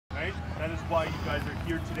why you guys are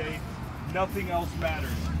here today. Nothing else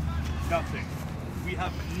matters. Nothing. We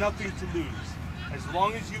have nothing to lose. As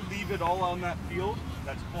long as you leave it all on that field,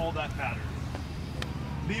 that's all that matters.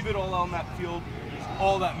 Leave it all on that field is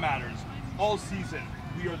all that matters. All season,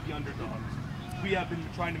 we are the underdogs. We have been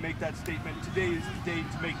trying to make that statement. Today is the day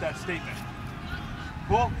to make that statement.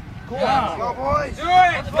 Cool? Cool. Yeah. Go boys! Do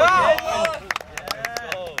it! Go!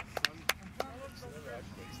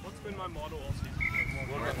 What's been my motto all season?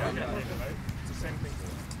 Right? It's the same thing.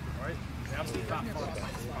 Alright? The absolute fat fuck on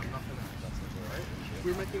nothing else. Alright?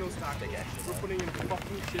 We're making those tactics. We're putting in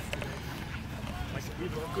fucking shit today. Like, we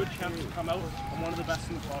have a good chance to come out on one of the best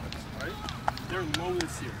in the province, right? They're low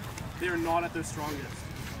this year. They are not at their strongest.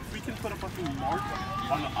 If we can put a fucking mark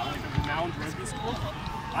on like a renowned rugby school,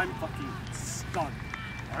 I'm fucking stunned,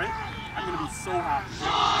 alright? I'm gonna be so happy,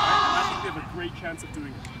 right? And I think we have a great chance of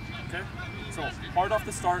doing it, okay? So, hard off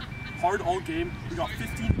the start, hard all game. We got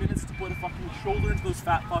 15 minutes to put a fucking shoulder into those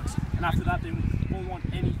fat fucks, and after that, they won't want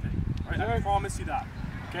anything, right? I promise you that,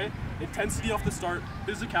 okay? Intensity off the start,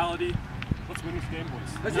 physicality. Let's win this game,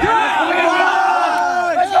 boys. Let's go!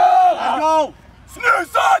 Let's go! Let's go!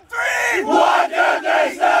 Snooze on 3! 1, 2,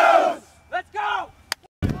 3, snooze! Let's go!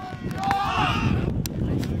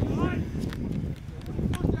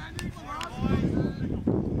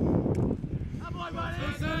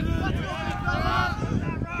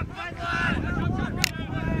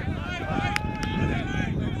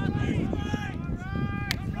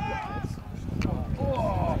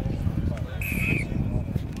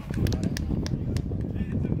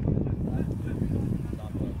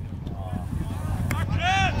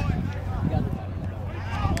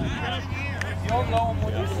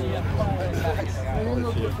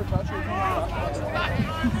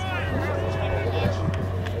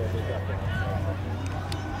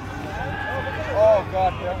 Oh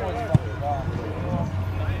god, that one's fucking gone.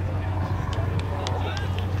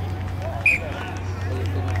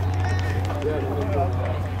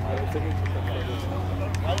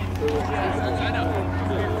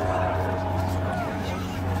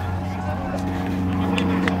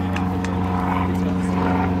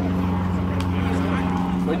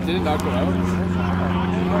 Wait, did it not go out?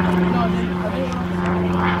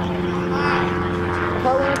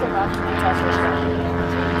 Probably at the last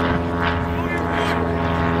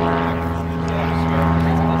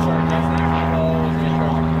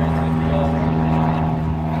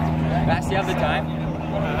Max, do you have the time?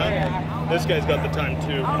 This guy's got the time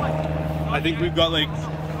too. I think we've got like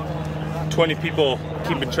 20 people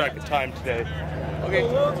keeping track of time today. Okay.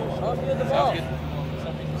 Sounds good.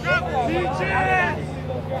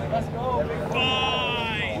 Let's go.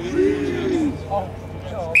 Bye. Oh,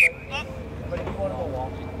 no, but if you want to go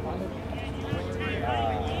walking,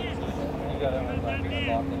 you got to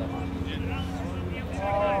walk in it. Oh,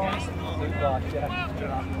 good block, yeah. Get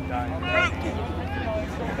off and die.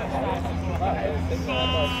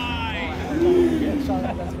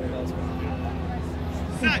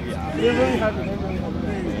 They're really happy.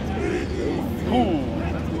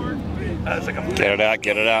 That's like a Get it out,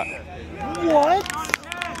 get it out. What?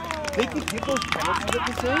 They could give those penalties at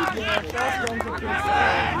the same?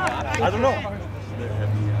 I don't know.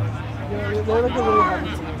 They're like a really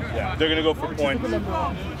happy team. Yeah, they're gonna go for points. Oh,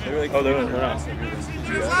 they're not.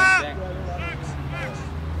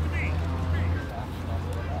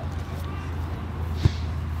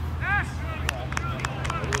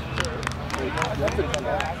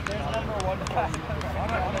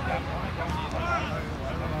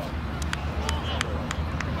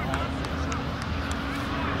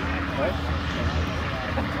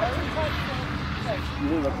 You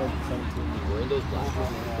really look like the same team. We're in those black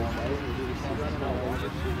ones.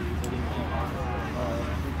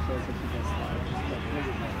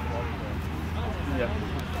 Yeah.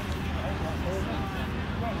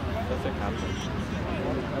 That's a captain.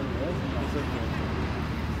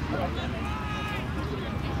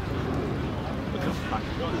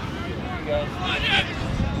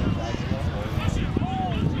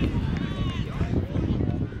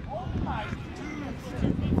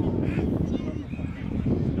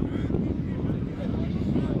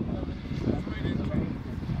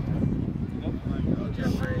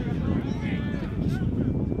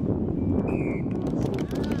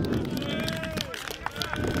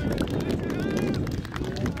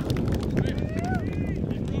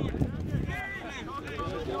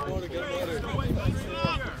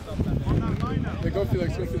 They go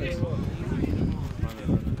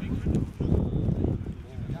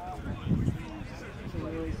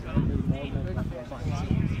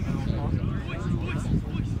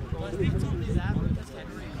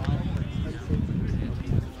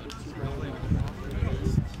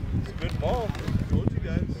ball. I told you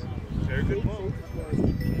guys. Very good ball.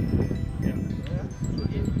 Yeah.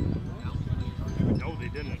 No, they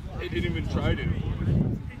didn't. They didn't even try to.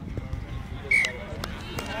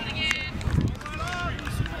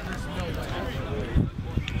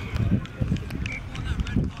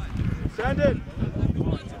 Stand in.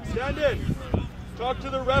 Stand in. Talk to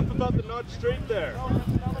the ref about the not straight there.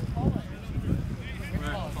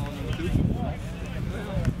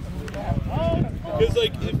 Because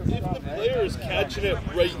like if the player is catching it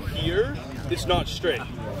right here, it's not straight.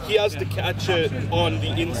 He has to catch it on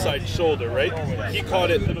the inside shoulder, right? He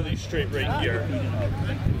caught it literally straight right here.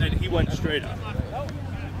 And he went straight up.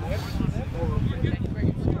 He's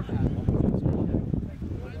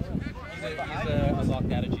a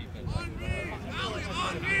locked out achievement.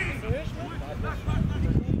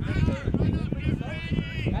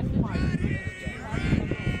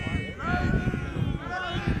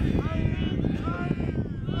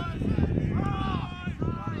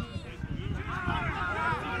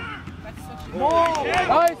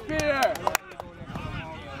 Nice, Peter!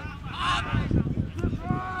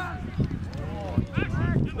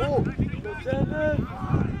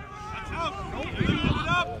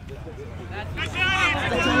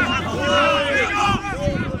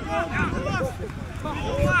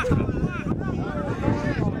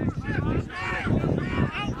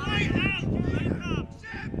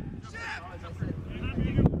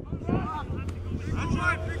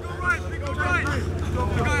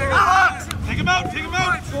 Take him out! Take him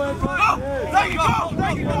out! Go! Take him out!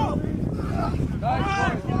 Take him out!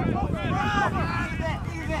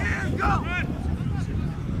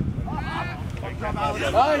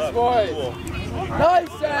 Nice, boys! Nice,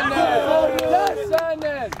 Sandin! Yes,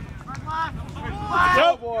 Sandin! Go,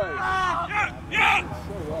 boys!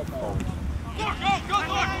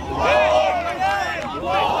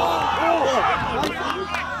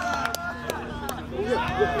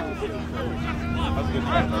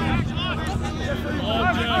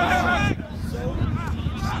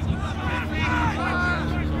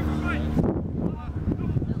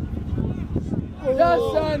 Yes,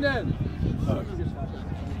 Sandin!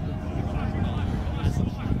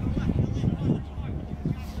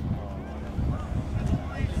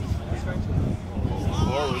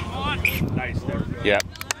 Nice there. Yeah.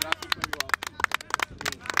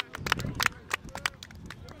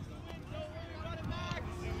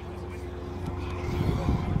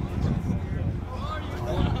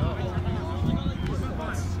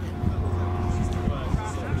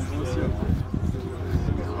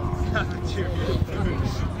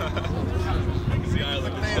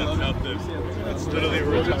 It's literally a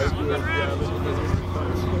retired.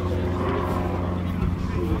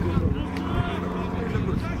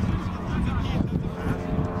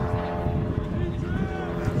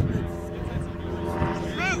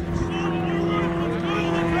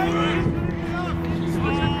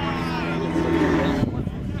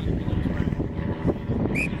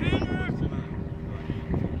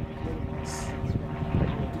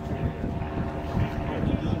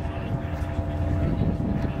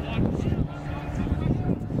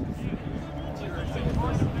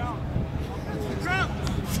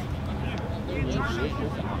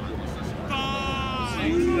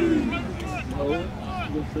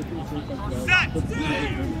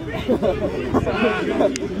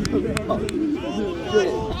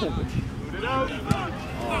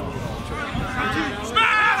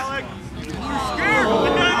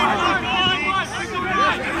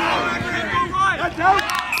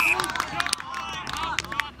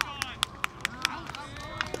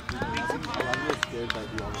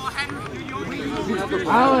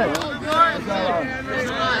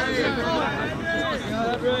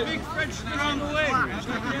 Big French strong way.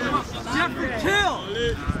 Jeffrey, kill!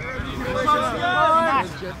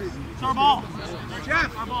 It's our ball.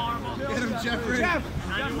 Jeff! Our ball. Get him, Jeffrey. Jeff!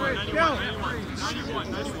 91.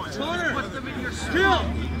 Connor! Put them in your skill!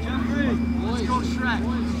 Jeffrey! Let's go, Shrek.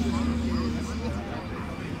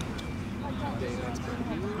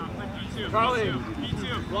 Charlie, P2.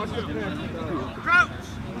 Watch the pitch. Crouch!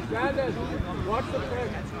 Sandin, watch the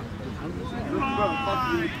pitch.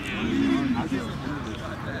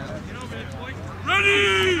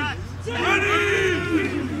 Ready! Ready!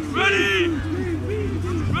 Ready!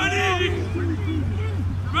 Ready!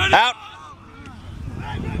 Ready! Out!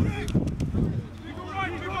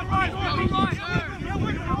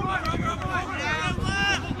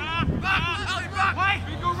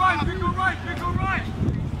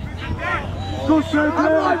 Go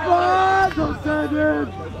Sandin! Go Sandin!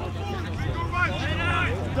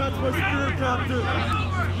 That's my spirit captain!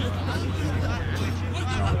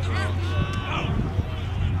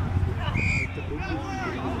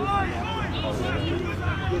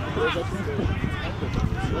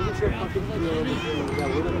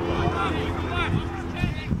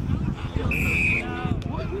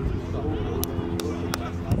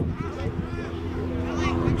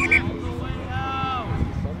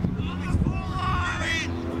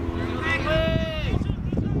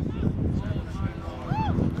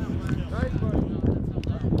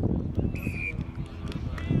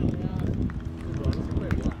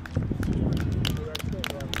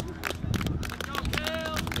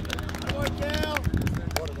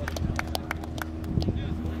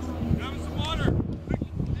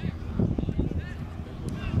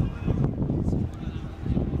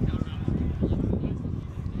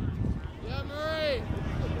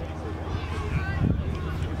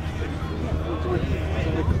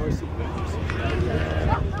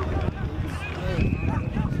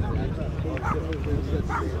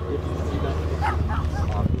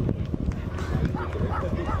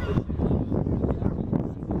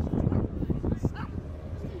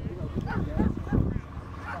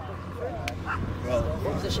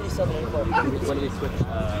 What position is subbing in for? When we switch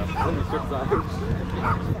sides.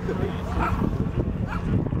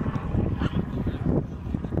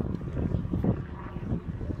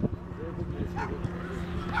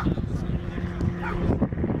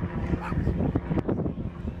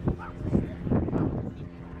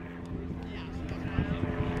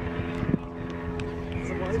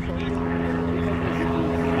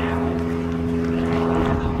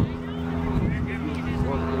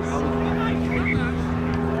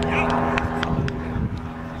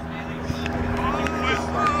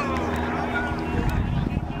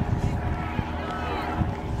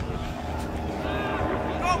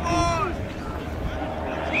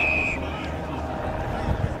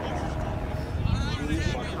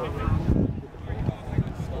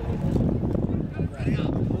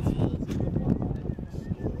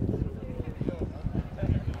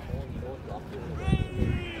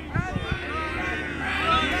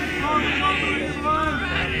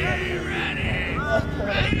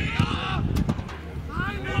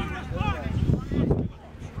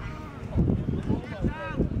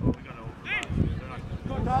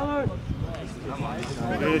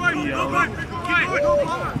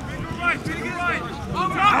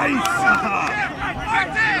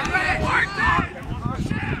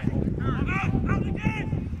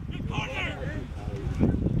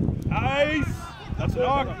 Nice! That's a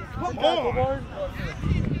knock. Come on!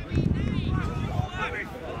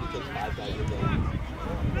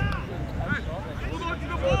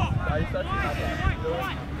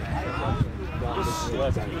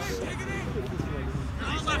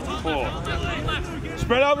 Oh.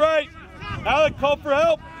 Spread out right. Alec, call for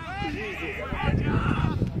help.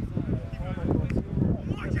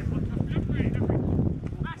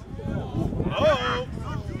 Oh.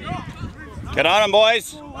 Get on him,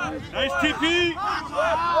 boys. Nice TP.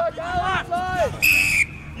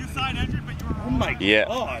 You side entered, but you were Oh my Yeah.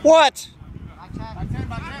 God. What?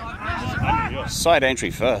 Side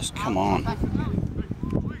entry first. Come on.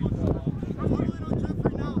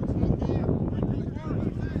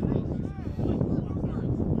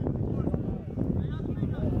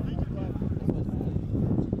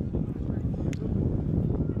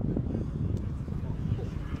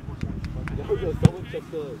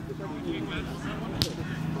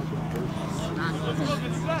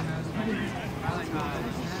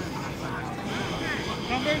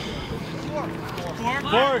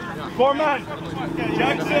 Four man.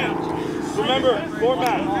 Jackson. Remember, 4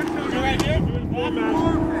 man. 4 man.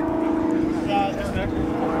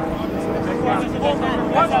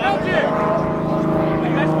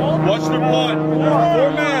 Watch the blood.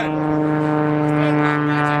 4 man.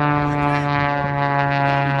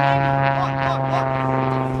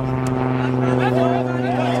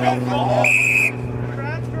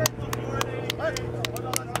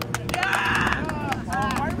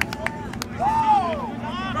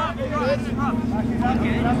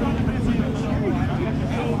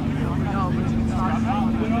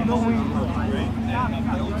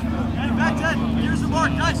 Here's the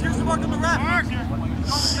mark, guys. Here's the mark on the ref.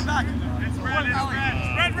 Get back.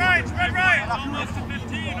 Spread right. Spread right. Almost to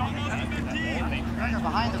 15. Almost to 15.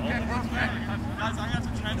 Behind them. Guys, I got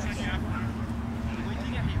some trenches here.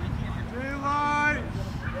 Daylight.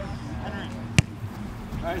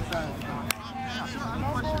 Nice.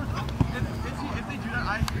 If they do that,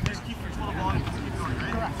 I just keep control of the ball and keep going,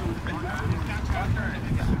 right?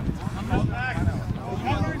 I'm back.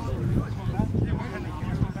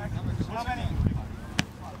 How many?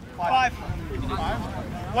 5.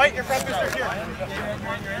 White, your front booster here.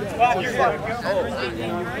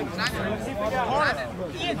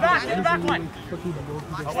 Ian, back, in the back line.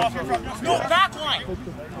 No, back line. 1,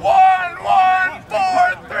 1,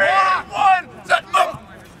 4, 3, 1, set, move!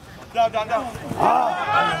 Down.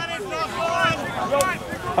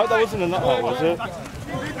 Oh, that wasn't enough, was it?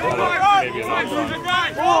 Maybe enough.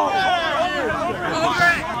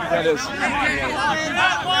 That is.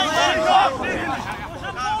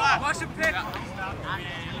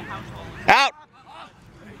 Out!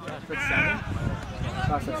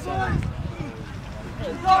 That's at 7.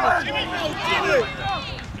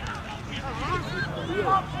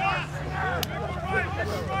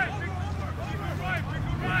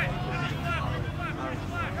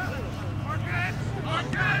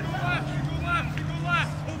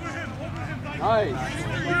 Nice.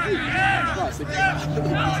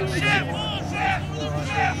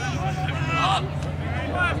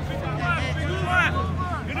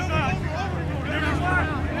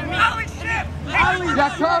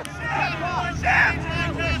 Jack up.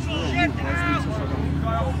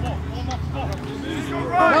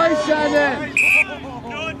 Nice, Shannon.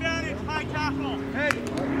 No advantage, high tackle. Hey.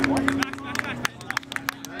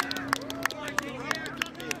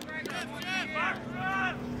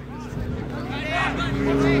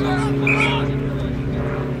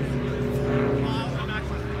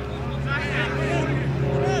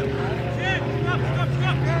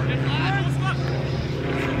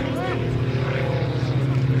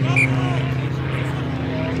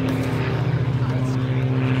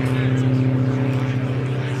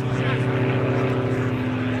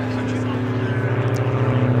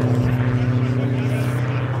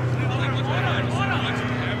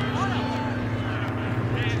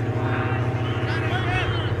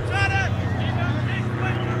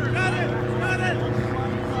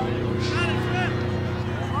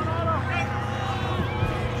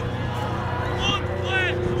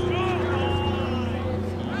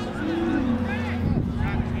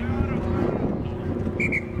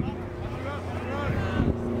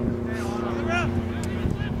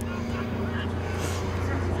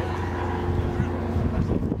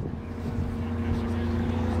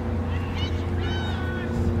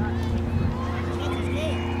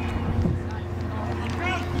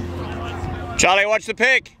 Charlie, watch the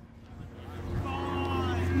pick.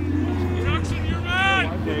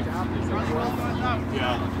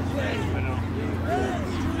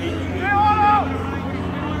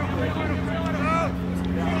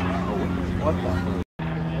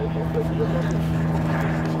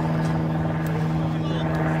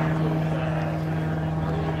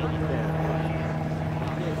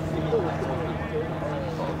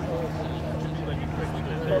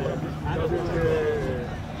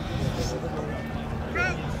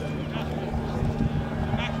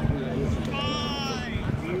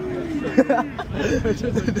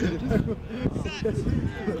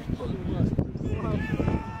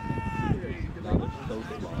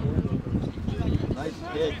 Nice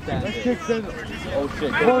kick, Sanders. Oh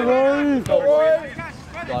shit. Come on, Rory.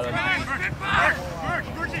 Got him.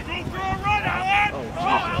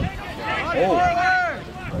 Oh.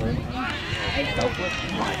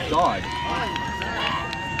 My God.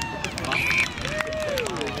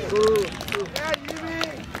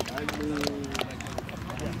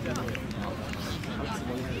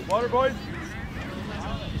 Water, boys.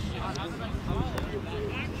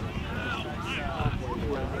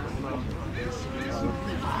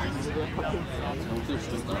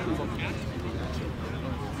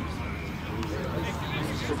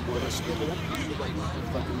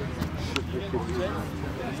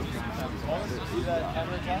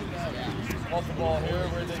 Off the ball here,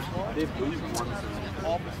 where they score?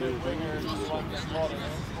 Opposite winger, just one squad and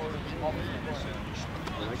scored opposite corner.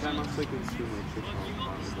 That guy must like consume like 6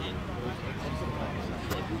 months.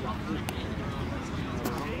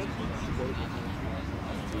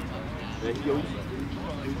 Yeah, he always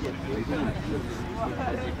get big.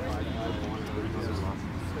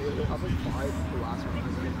 I was like 5 for last one.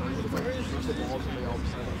 The balls and they all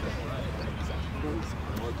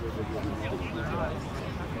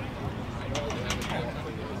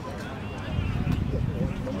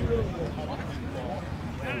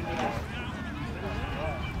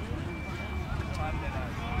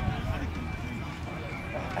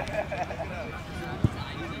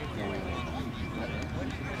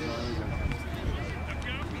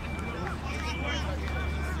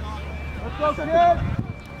Let's go, kid!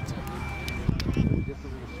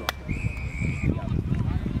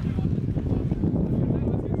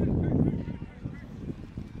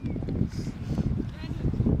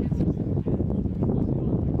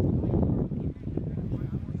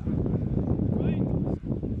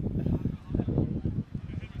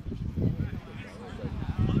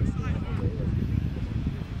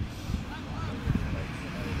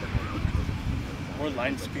 More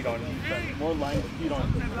line speed on defense. More line speed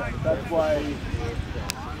on defense. That's why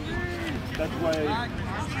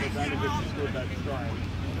Bogdanovich scored that try.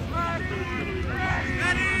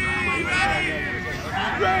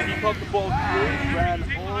 He caught the ball through, ran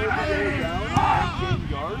all the way down, and gained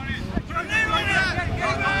yards.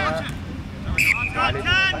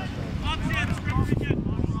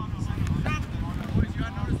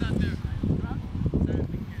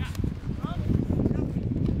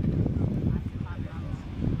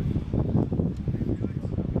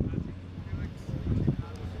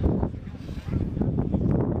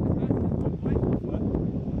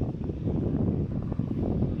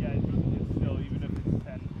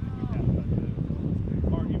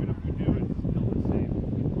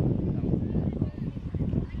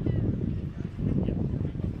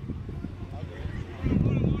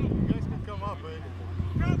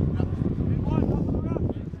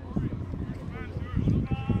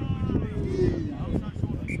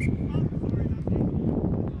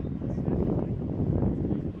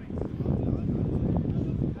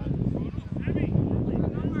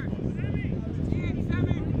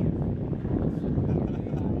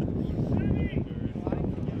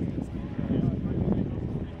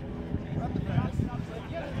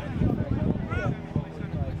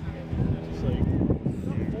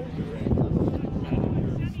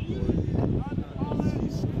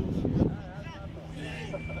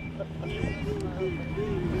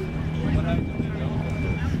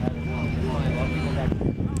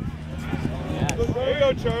 There you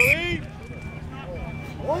go, Charlie.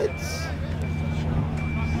 What?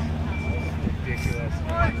 Ridiculous.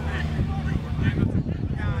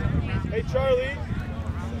 Hey, Charlie.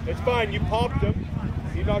 It's fine. You popped him.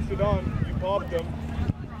 He knocked it on. You popped him.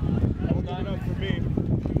 That was good enough for me.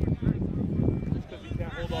 Just because he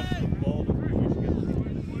can't hold on to the ball.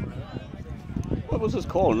 What was his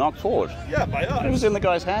call? Knock forward? Yeah, by us. It was in the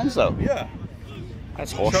guy's hands, though. Yeah.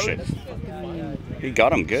 That's horseshit. He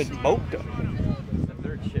got him good. Smoked him.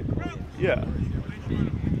 Yeah.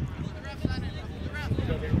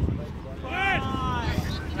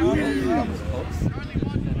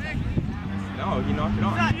 No, he knocked it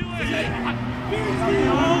on.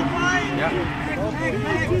 Yeah.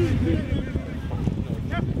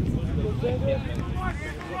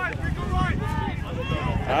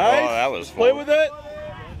 Nice. Oh, that was Play fun. with it.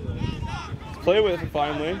 Play with it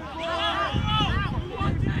finally.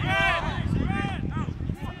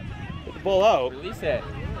 Get the ball out. Release it.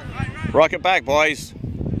 Rock it back, boys.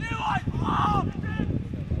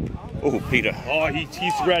 Oh, Peter. Oh, he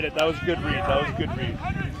threaded it. That was a good read. That was a good read.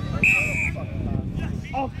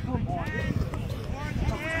 Oh, come on.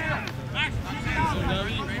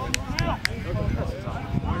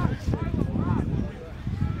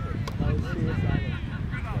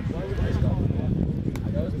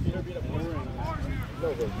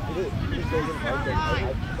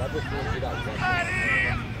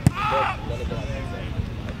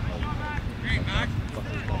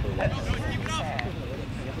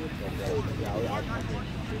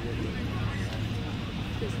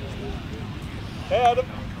 Hey, Adam.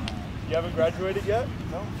 You haven't graduated yet?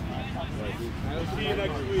 No. We'll see you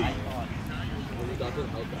next week.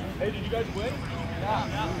 Hey, did you guys win?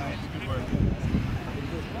 Yeah. Good work.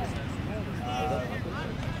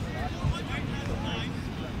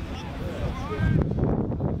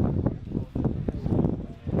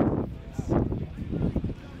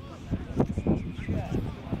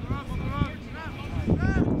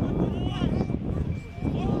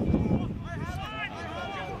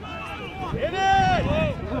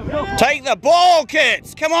 Take the ball,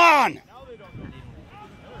 kids. Come on.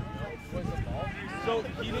 So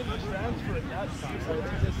he didn't transfer it that time.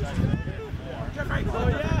 Oh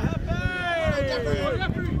yeah,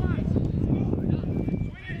 happy!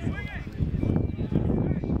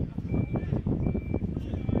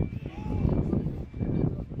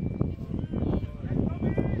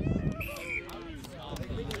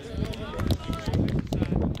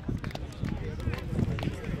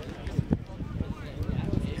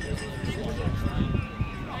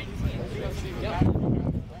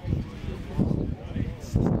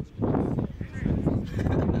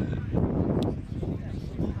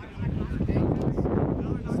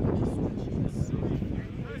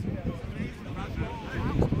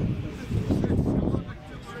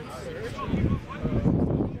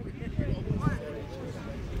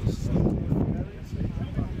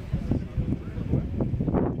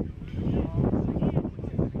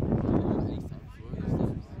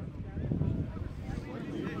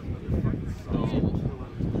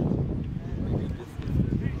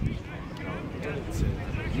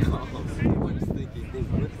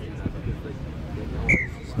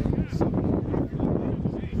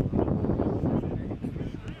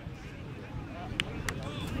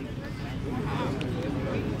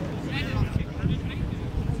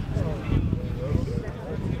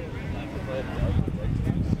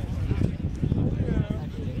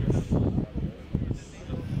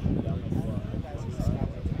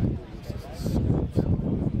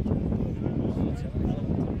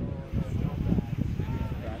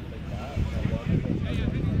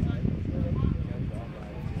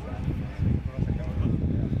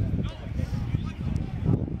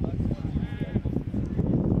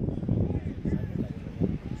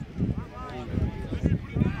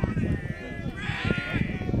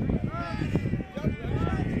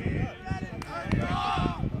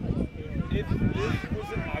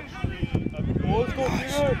 let's go,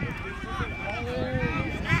 Peter.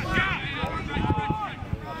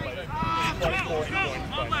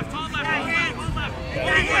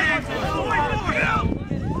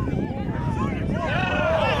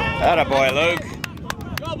 Atta boy, Luke.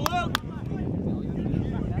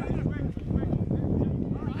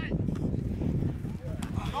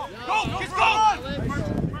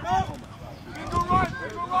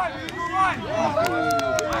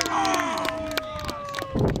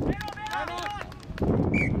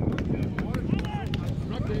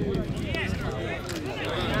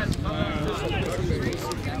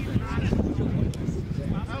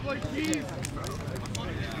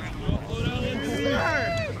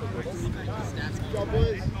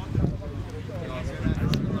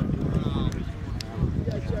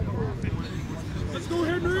 Let's go,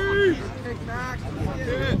 Henry! Take Max.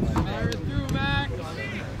 Fire it through, Max.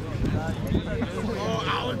 Oh,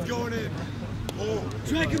 Allen's going in. Oh,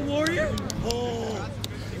 Dragon Warrior? Oh.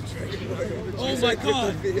 Oh my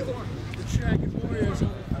God. The Dragon Warriors.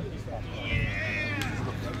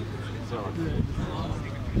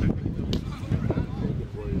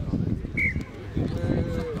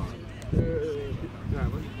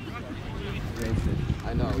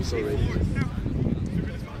 I know, it's so ridiculous.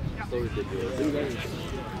 So ridiculous.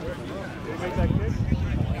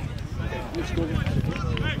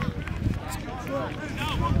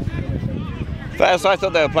 Fast, I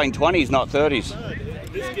thought they were playing 20s, not 30s.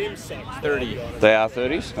 This game sucks. 30. They are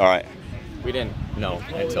 30s? All right. We didn't know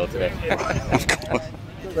until today.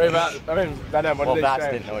 Wait, I mean, Van, what Well, did they Bats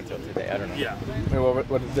say? didn't know until today. I don't know. Yeah. Wait,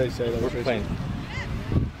 what did they say? We're playing.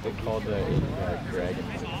 They called the Dragon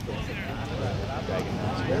Master.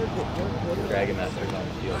 Dragon Master's on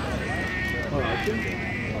the field.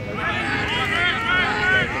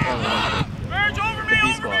 The B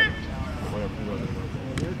squad.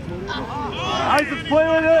 Isaac's play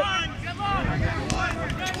with it.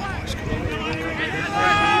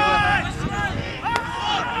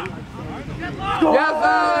 Yes,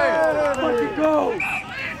 sir! Fucking go!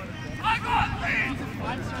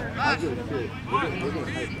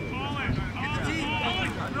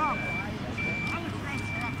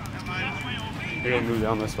 You're gonna move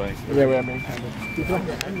down this way. Yeah, we have main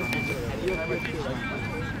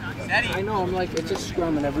I know, I'm like, it's a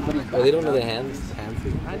scrum and everybody's Oh, they don't know the hand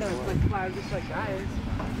feet. I know, it's like cloud, just like guys.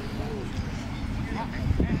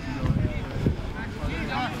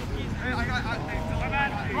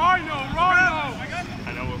 Rhino! I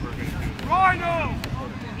know what we're gonna do. Rhino!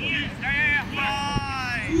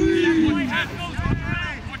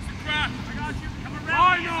 What's the crack? I got you. Come around.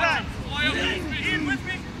 Rhino! Fly up. In with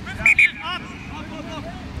me. Up.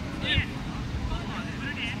 In. Put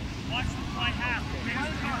it in. Watch the fly half.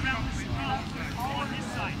 Around the scrum. All on this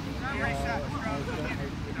side.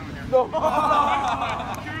 No!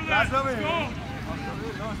 That's not me.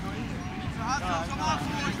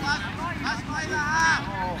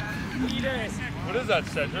 What is that,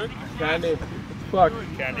 Cedric? Candy. Fuck.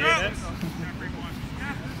 Candy in it?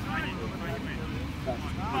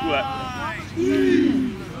 What?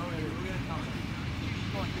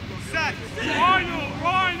 Set.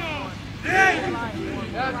 Rhino! Hey!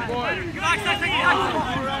 Yes, boy.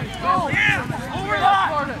 Over that!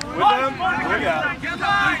 With them? We got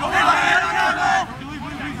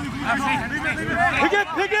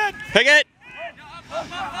Pick it! Take it in!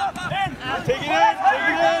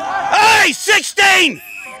 Hey, 16!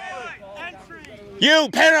 You,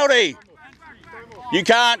 penalty! You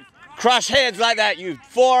can't crush heads like that, you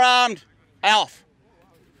four-armed elf.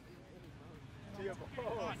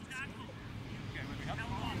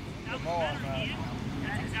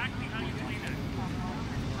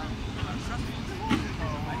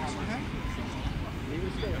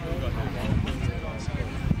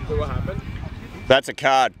 So what happened? That's a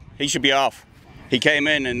card. He should be off. He came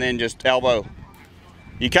in and then just elbow.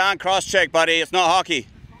 You can't cross-check, buddy. It's not hockey.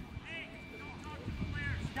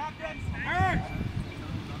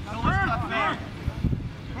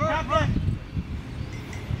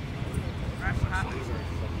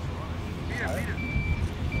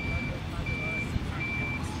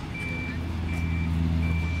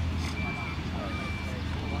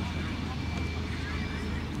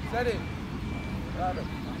 Set it. Grab it.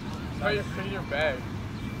 Try to fit in your bag.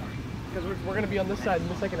 Because we're going to be on this side in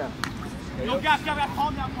the second half. No gas, calm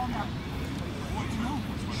down.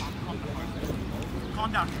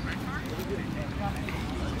 Calm down.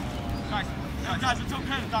 Guys, it's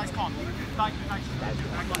okay. Guys, calm. Guys.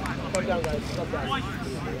 Calm down, guys. Calm down.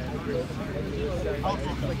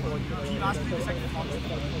 Keep asking me a second to calm down.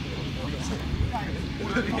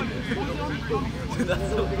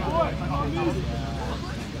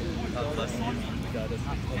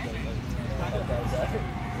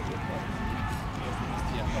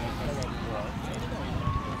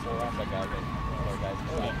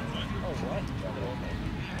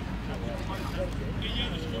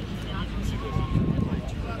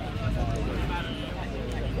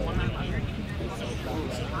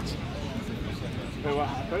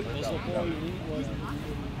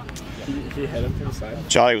 He hit him from the side.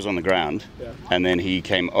 Charlie was on the ground, Yeah. and then he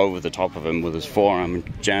came over the top of him with his forearm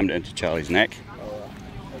and jammed it into Charlie's neck.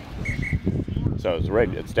 So it's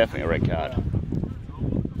red. It's definitely a red card.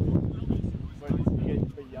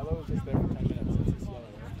 But yellow was just there for 10 minutes. It's yellow,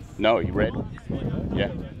 right? No, he red. Yeah.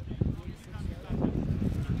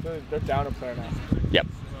 They're down a player now. Yep.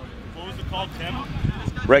 What was it called, Tim?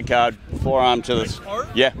 Red card. Forearm to the.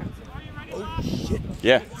 Yeah. Oh shit.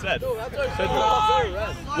 Yeah. Said.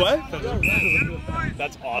 What?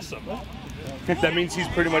 That's awesome. That means he's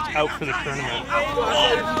pretty much out for the tournament.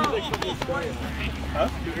 Huh?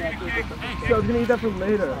 So I was gonna eat that for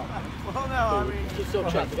later. Well, no, I mean, Just so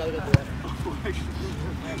check. We gotta go through that.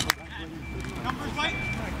 numbers right?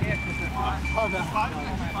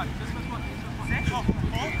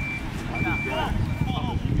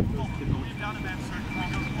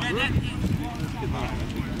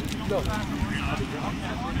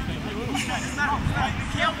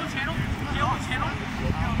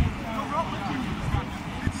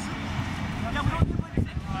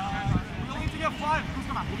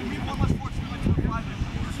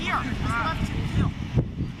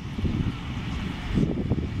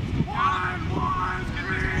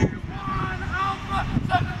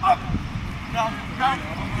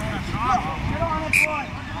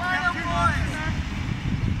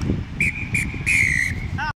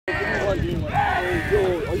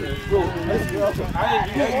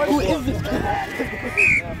 Who is this kid?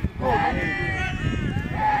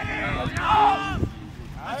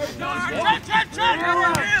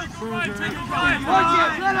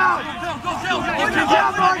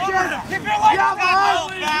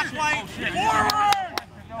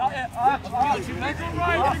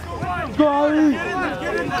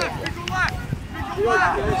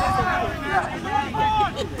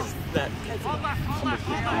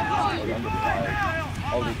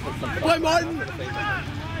 Play Martin!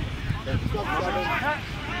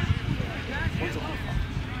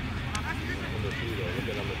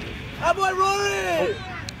 That boy Rory!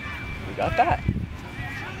 We got that.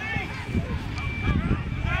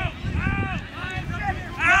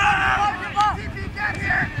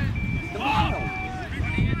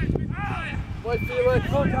 Boy, Felix,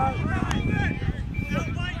 come on.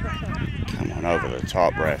 Come on over the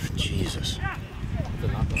top, ref. Jesus.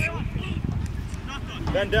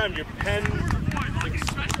 Van Dam, your pen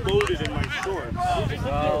exploded in my shorts.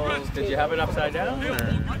 Well, did you have it upside down? Or? On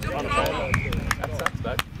a bed? That sucks,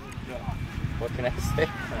 bud. What can I say?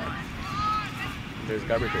 There's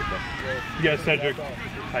garbage right there. Yeah, Cedric.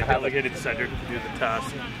 I delegated Cedric to do the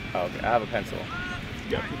task. Oh, okay. I have a pencil.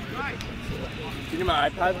 Yeah. You need my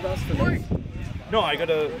iPad with us for this? No, I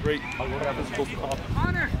gotta rate. I'll go have a full cop.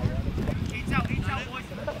 Connor! Eats out, boys.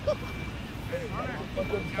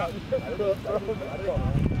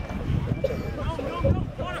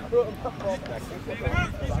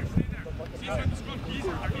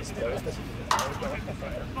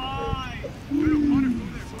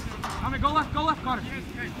 Connor, go left, Connor.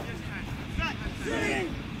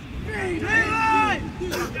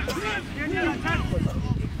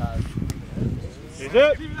 Is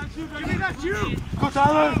it? Give me that shoe! Go,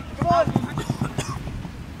 Tyler! Come on!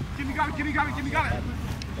 Give me got it!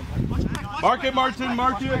 Mark it, Martin,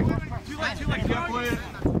 mark it! Too late, Can't play it.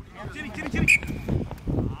 Kitty.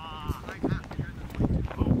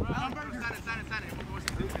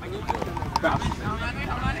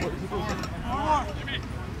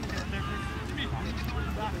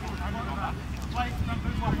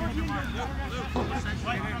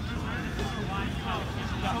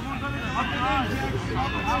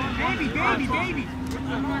 Baby.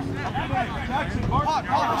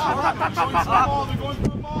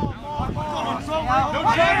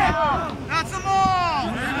 That's the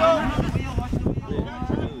ball!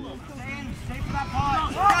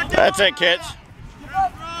 That's it, kids.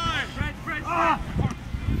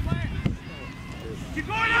 Keep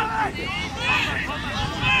going out!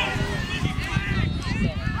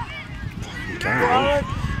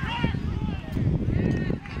 Okay.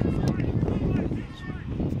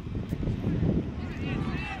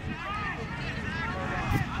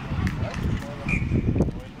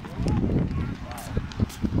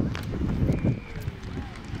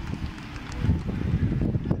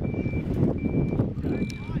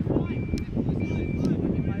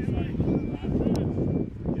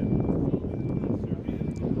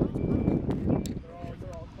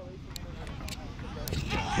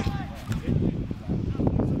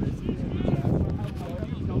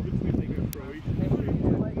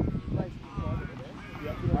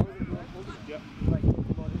 Yeah.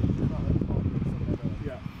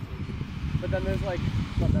 Yeah. But then there's like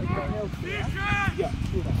yeah.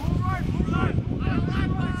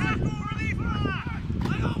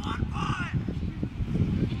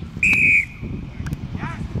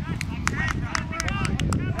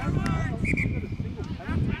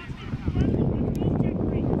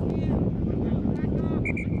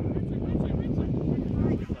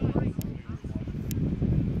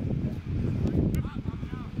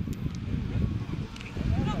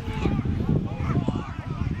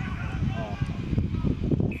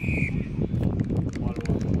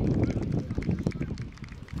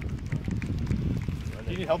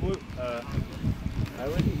 You need help, Luke? I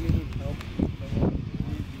would think you need help.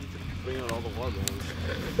 Bring out all the water balloons.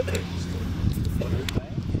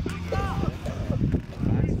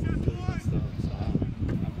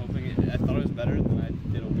 I'm hoping it. I thought it was better than I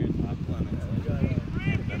did a weird top one. And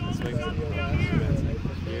then this week,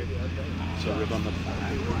 so rib on the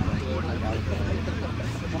back.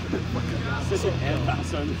 And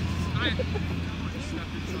pass on.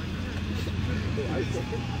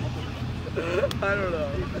 I don't know.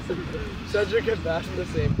 Cedric and Bash in the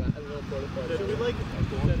same little porta potty. Should we like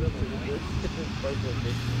send up to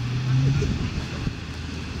this?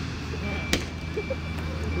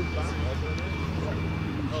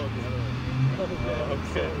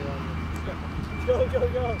 Okay. Go, go,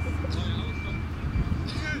 go.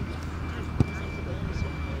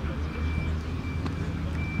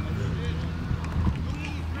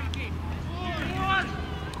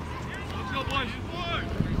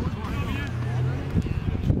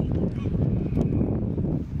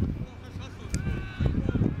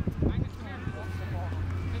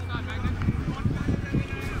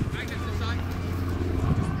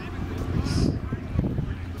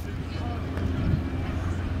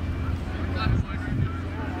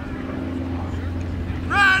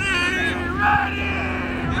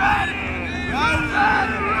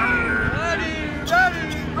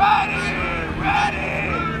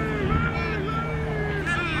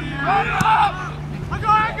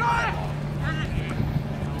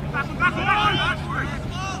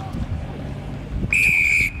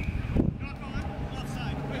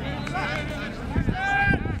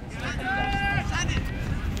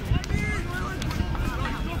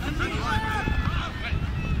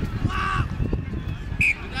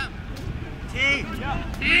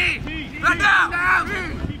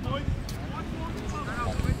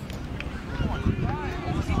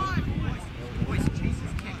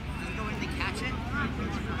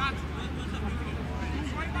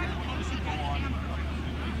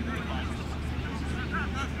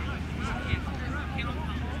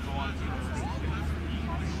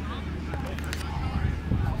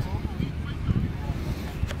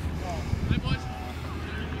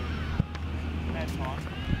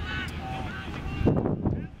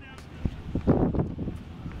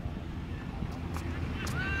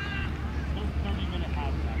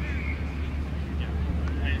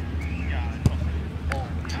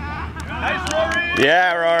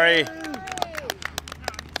 Yeah, Rory.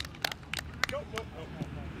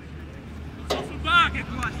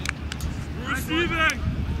 Receiving.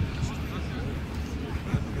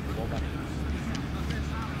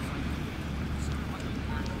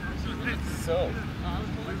 So.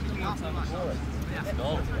 Let's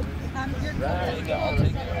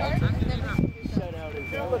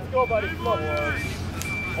go. Let's go, buddy. Come on.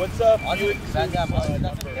 What's up? What's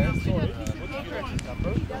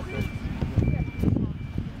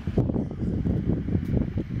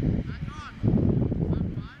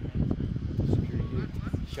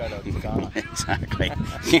Shut up, Scott. Exactly.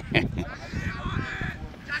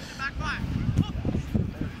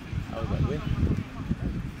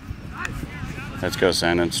 Let's go,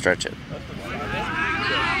 Sandon. Stretch it.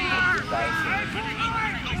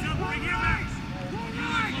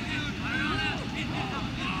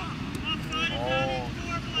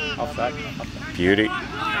 Offside. Beauty.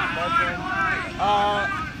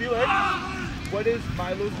 Felix, what is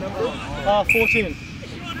Milo's number? 14.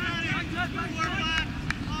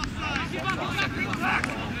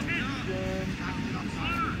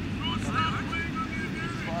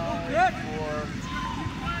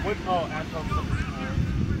 What? Oh, Anton.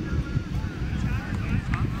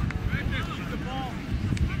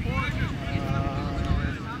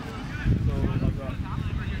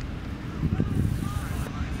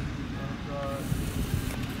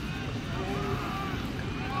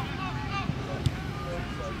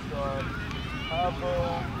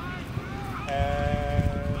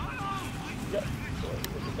 And yeah, so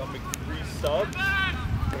I'll make 3 subs.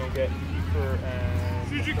 We'll get Kiefer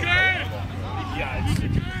and yeah, it's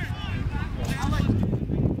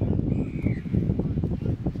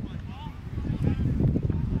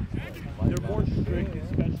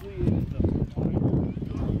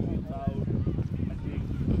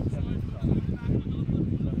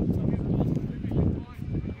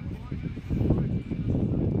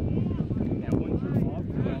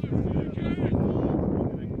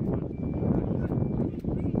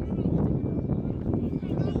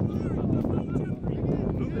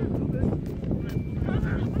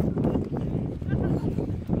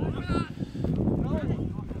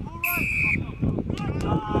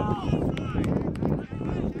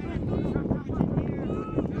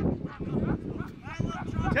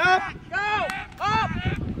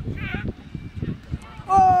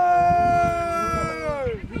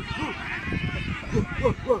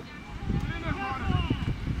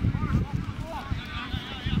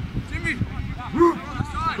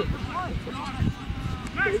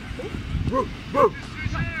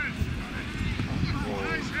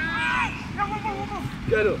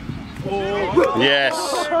Get him. Yes.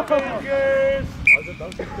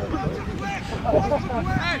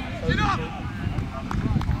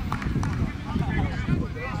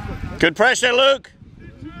 Good pressure, Luke.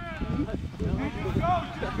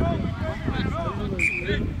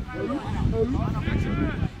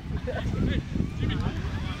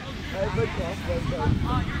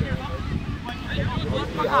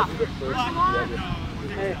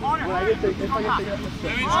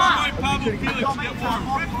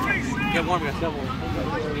 Get warm, guys. Get warm.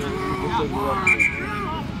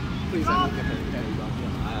 Please, I won't get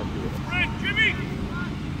Jimmy!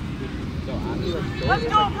 Let's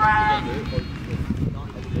go, Brad!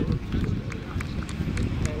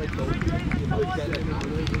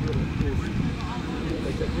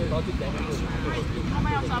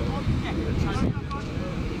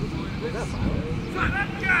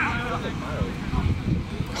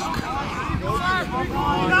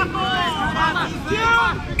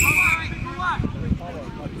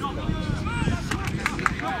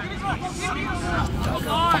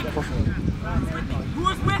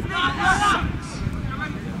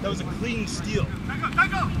 That was a clean steal.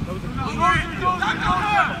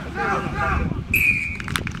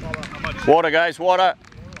 Water, guys, water.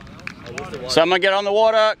 Someone get on the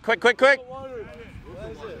water. Quick, quick, quick.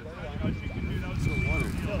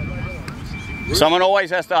 Someone always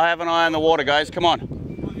has to have an eye on the water, guys. Come on.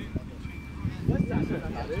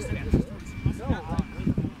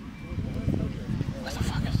 Where the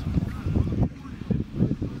fuck is it?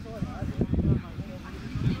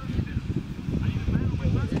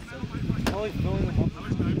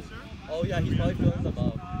 Oh yeah, he's probably filling them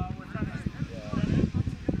up.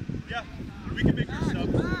 Yeah, we can make this sub.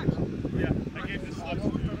 Yeah, I gave this sub.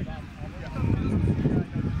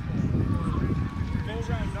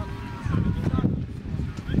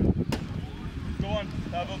 Go on,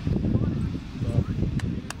 Pavel.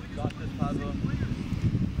 Got this, Pavel.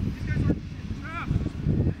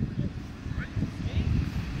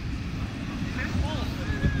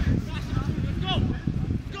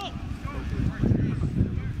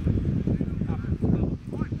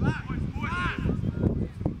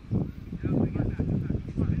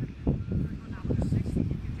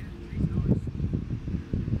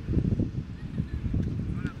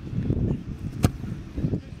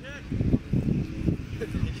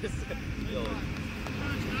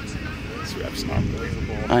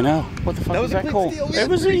 I know. What the fuck was that called? It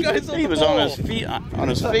was he. He was on his feet.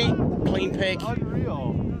 Clean pick.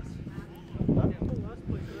 Unreal.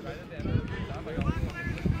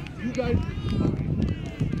 You guys.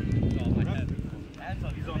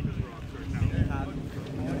 He's on his rocks right now.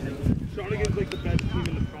 Shawnigan's like the best team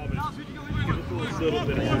in the province. Give us a little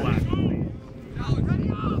bit of slack.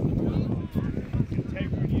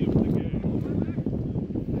 Integrity of the game.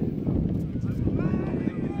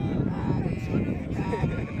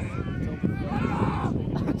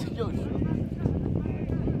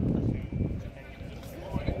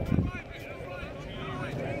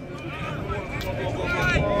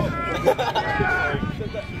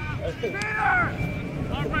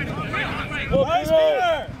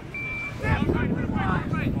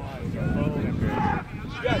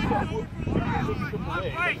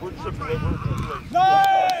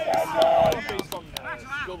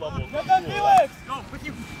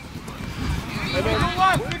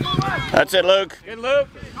 That's it, Luke. Good, Luke.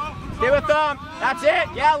 Stay with them. That's it.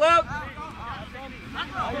 Yeah, Luke.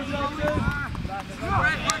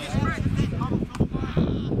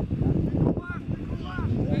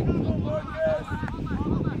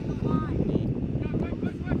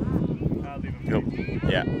 Yep.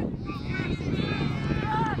 Yeah.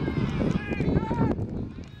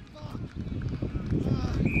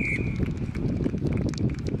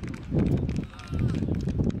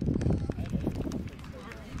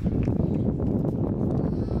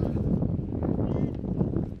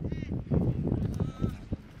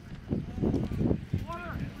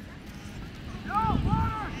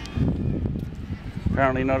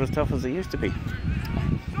 Apparently not as tough as it used to be.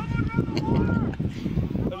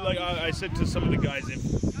 Like I said to some of the guys, if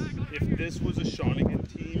this was a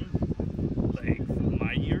Shawnigan team, like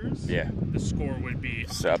my years, Yeah. the score would be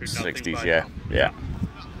Sub 100-0 60s, by yeah. now. Yeah.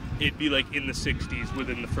 It'd be like in the 60s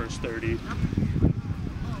within the first 30.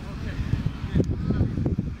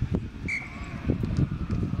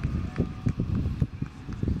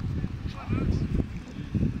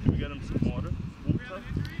 Can we get him some water?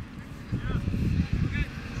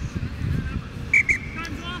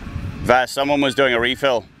 Vass, someone was doing a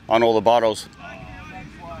refill on all the bottles.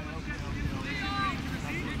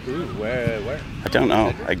 Ooh, where? I don't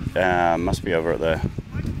know. I must be over at the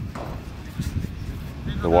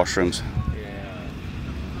washrooms. Yeah.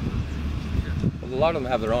 lot of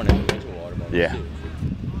them have their own individual water bottles. Yeah. Too.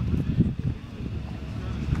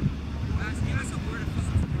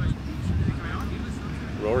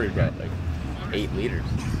 Rory got like 8 liters.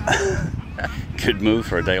 Good move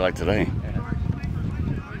for a day like today.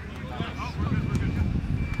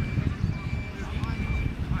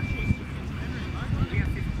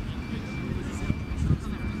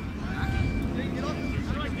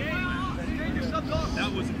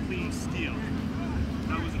 That was a clean steal.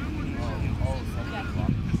 That was a clean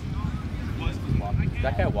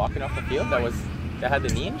That guy walking off the field that had the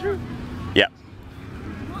knee injury? Yeah.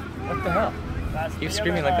 What the hell? He was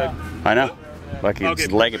screaming like a... I know. Like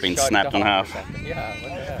his leg had been snapped in half. Yeah,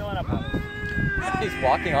 what the hell? He's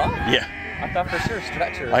walking off? Yeah. I thought for sure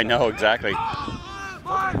stretcher. I know, exactly.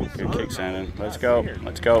 Good kick, Sandon. Let's go.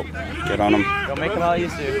 Let's go. Get on him. Don't make him all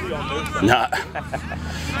used to. Nah.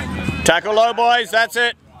 Tackle low, boys. That's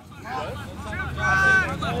it.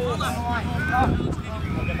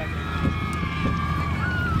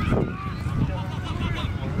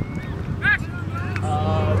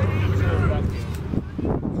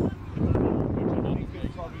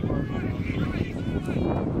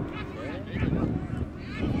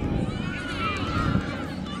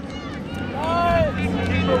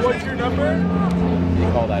 What's your number? Did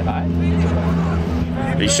you call that high?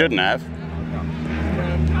 He shouldn't have.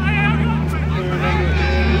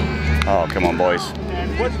 Oh, come on, boys.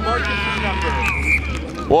 And what's Marcus's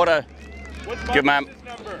number? Water. What's Good man.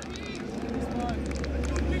 number?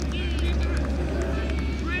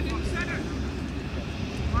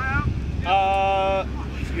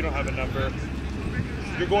 You don't have a number.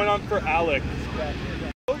 You're going on for Alex.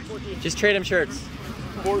 Just trade him shirts.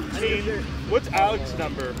 14. What's Alex's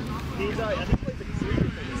number? He's, I think, like the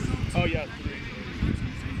 3. Oh, yeah.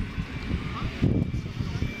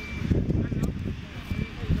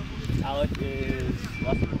 3. Alex is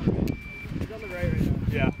left. He's on the right now.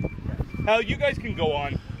 Yeah. Hell, you guys can go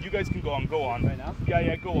on. You guys can go on. Go on. Right now?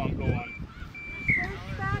 Yeah, go on. Go on.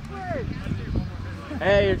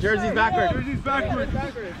 Hey, your jersey's backwards. Jersey's backwards.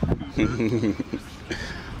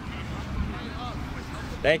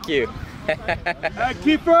 Thank you. Hey,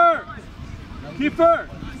 keeper! Keeper!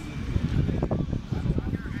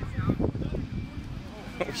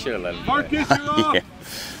 We should have let him. Marcus, you're off! Yeah.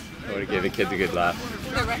 I would have given the kids a good laugh.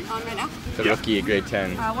 They're right on right now. The rookie at grade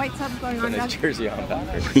 10. White sub's going on, Putting Doug. his jersey on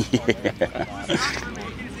backwards. Yeah.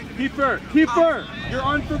 Keeper! Keeper! You're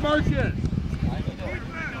on for Marcus!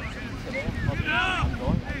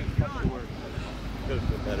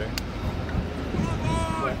 Better.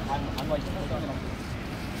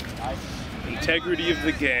 Integrity of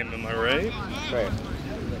the game, am I right? Right.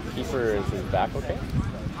 Kiefer, is his back okay?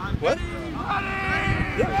 What?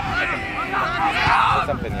 Put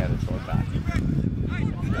something in the other short back.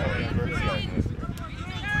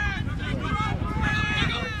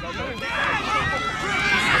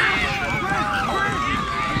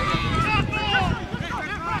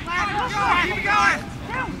 Keep going!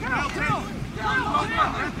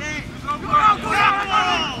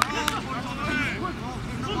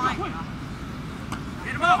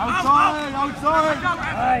 Outside! Outside!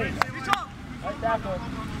 Nice. Nice tackle.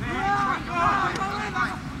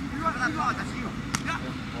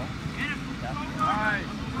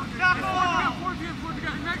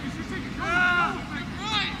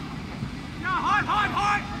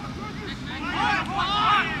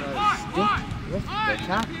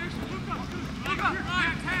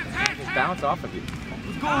 Just bounce off of you.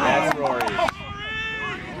 That's Rory.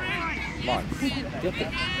 Come on. Dip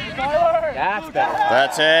it. That's better.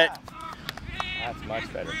 That's it. That's much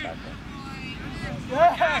better tackle.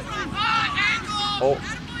 Oh.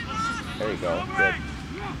 There you go. Good.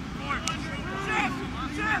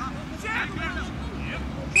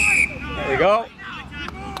 There you go.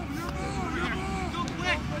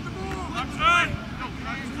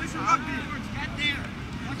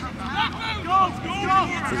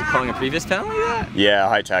 Was he calling a previous penalty that? Yeah,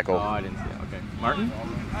 high tackle. Oh, I didn't see it. Okay. Martin?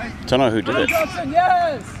 Don't know who did it.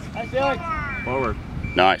 Yes! I feel like. Forward.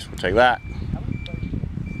 Nice, we'll take that.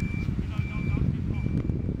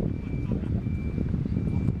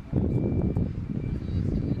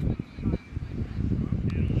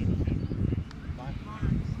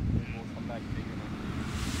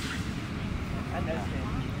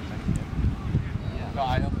 No,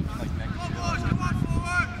 I don't think like next year. I don't know.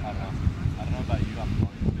 I don't know about you. I'm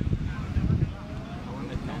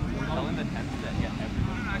telling the 10th that yeah,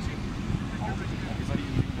 everybody.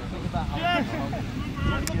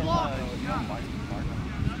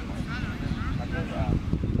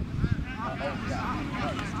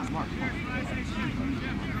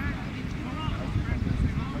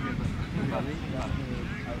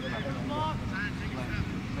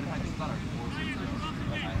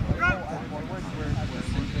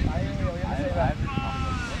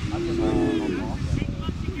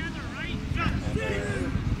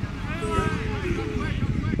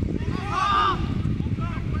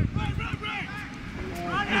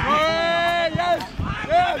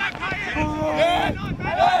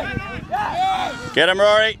 Get him,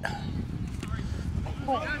 Rory.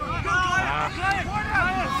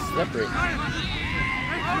 Slippery.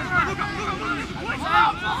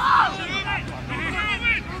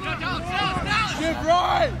 Give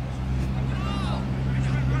right!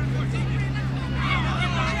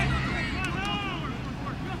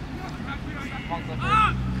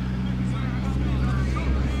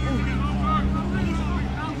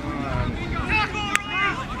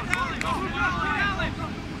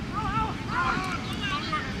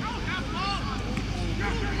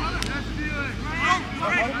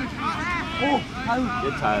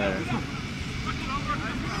 Good Tyler.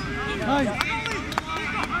 Nice.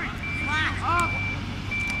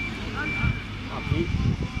 Oh, Pete.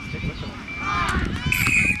 Stick with him.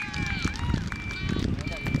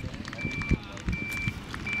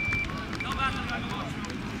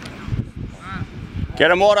 Get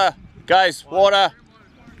him water. Guys, water.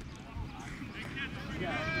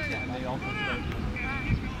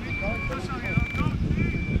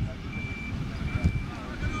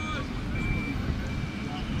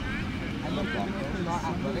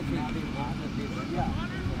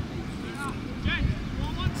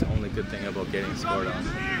 It's the only good thing about getting scored on.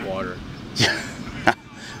 Water.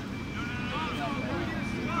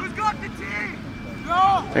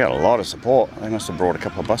 They got a lot of support. They must have brought a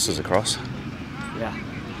couple of buses across. Yeah.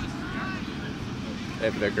 They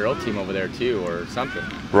have their girl team over there too, or something.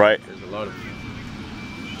 Right. There's a lot of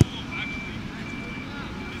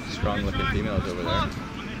strong-looking females over there.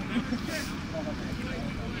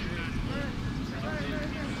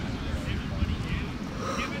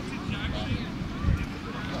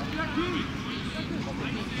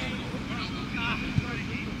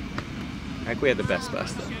 I think we had the best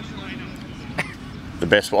bus though. The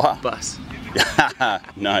best what? Bus.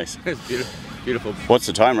 Nice. It's beautiful. Beautiful. What's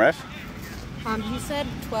the time, Ref? He said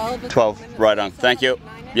 12. 12. Right on. Thank you.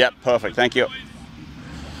 Yep, perfect. Thank you.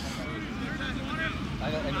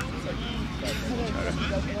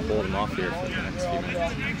 Hold them off here for the next few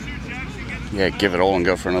minutes. Yeah, give it all and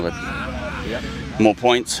go for another. Yep. More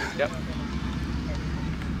points. Yep.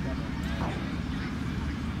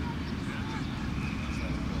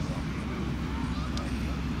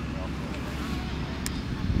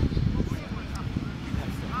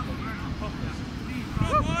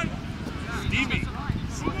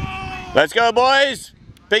 Let's go, boys.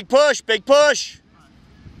 Big push, big push.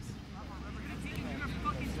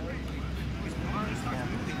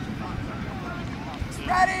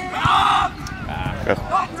 Ready! Go.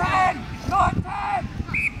 Not 10! Not 10!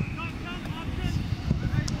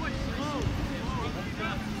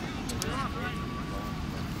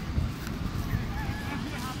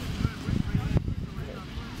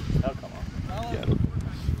 That'll come off. Yeah.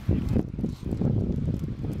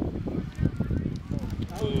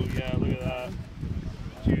 Oh yeah, look at that.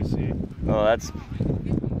 Juicy. Oh, that's.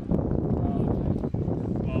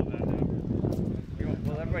 Well, that now.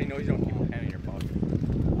 Well, everybody knows you don't keep a pen in your pocket.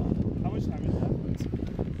 How much time is that?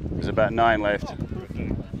 There's about 9 left.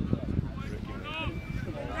 Perfect.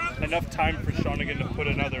 Enough time for Shawnigan to put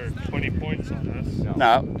another 20 points on us.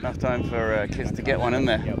 No, enough time for kids to get one in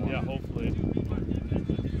there. Yeah, hopefully.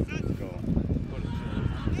 Let's go.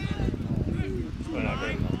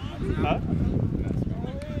 Whatever. Huh?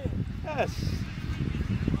 Yes.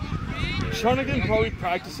 Shawnigan probably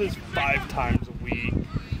practices 5 times a week.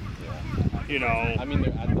 You know. I mean,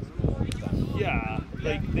 they're at the school all the time. Yeah,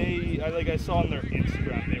 like I saw on their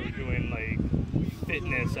Instagram they were doing like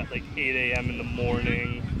fitness at like 8 a.m. in the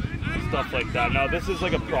morning, stuff like that. Now this is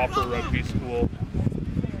like a proper rugby school.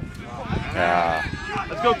 Yeah.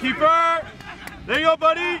 Let's go, keeper! There you go,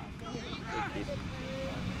 buddy!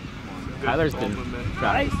 Tyler's been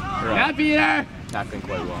tackling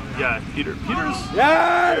quite well. Yeah, Peter's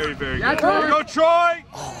Yes! very, very Yeah, good. Troy! There you go, Troy!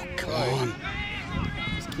 Oh, come on.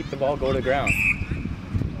 Just keep the ball go to the ground.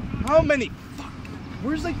 How many? Fuck.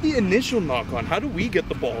 Where's like the initial knock on? How do we get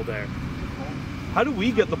the ball there? How do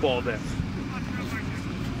we get the ball there?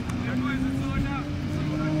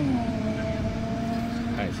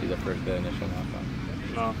 I didn't see the first the initial knock on.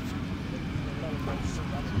 No.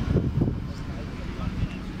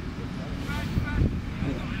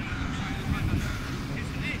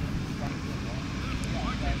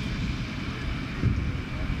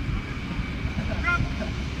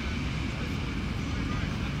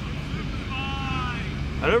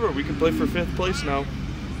 Whatever, we can play for 5th place now.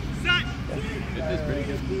 Fifth is pretty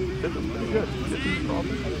good. 5th is pretty good. 5th is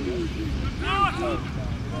probably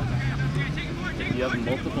You have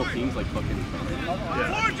multiple teams like fucking.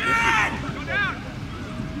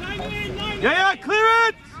 Yeah, clear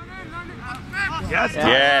it! Yes,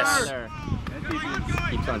 Yes.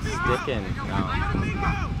 Keeps on sticking.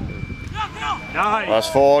 Nice. Cross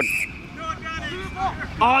forward.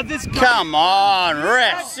 Oh, this guy. Come on,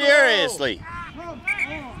 ref. Seriously.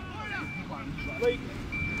 Like,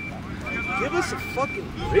 give us a fucking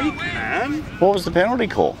break, man. What was the penalty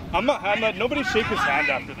call? I'm not, nobody shake his hand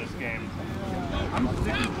after this game.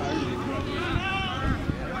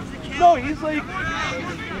 No, he's like,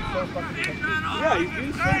 yeah, he's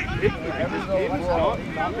being so ignorant. This game is not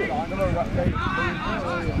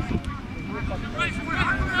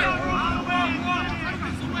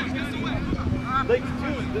like,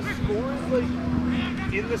 dude, the score is like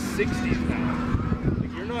in the 60s now.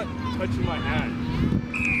 Like, you're not touching my hand.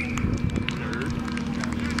 Nerd.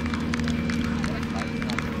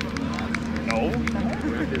 No.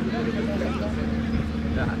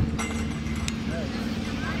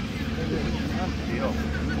 Deal.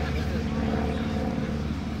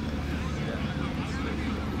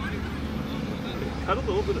 Cut a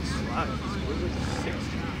little bit of slack. We're like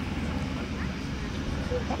 60.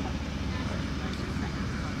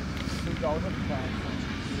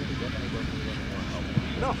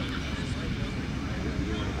 No.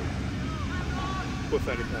 With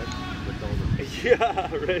anything. Yeah,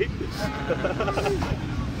 right?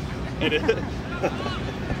 It is.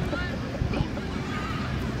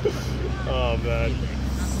 Oh, man.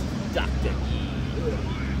 Stopped it.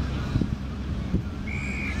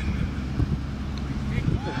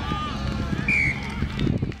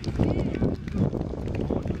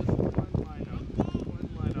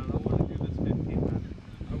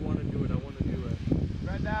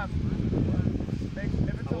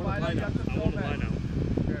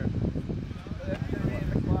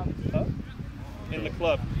 In the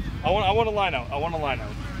club. I want a line out. I want a line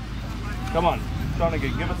out. Come on,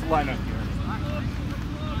 Shawnigan, give us a line out here.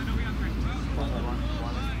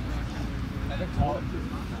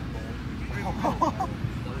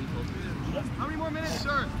 How many more minutes,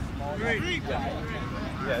 sir? 3.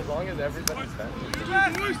 Yeah, as long as everybody's spent.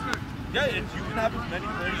 Yeah, you can have as many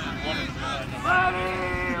players as you want.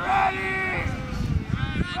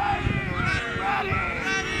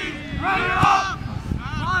 Ready up!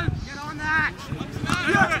 Get on that!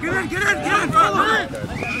 Get in!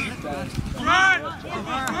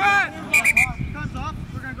 Run!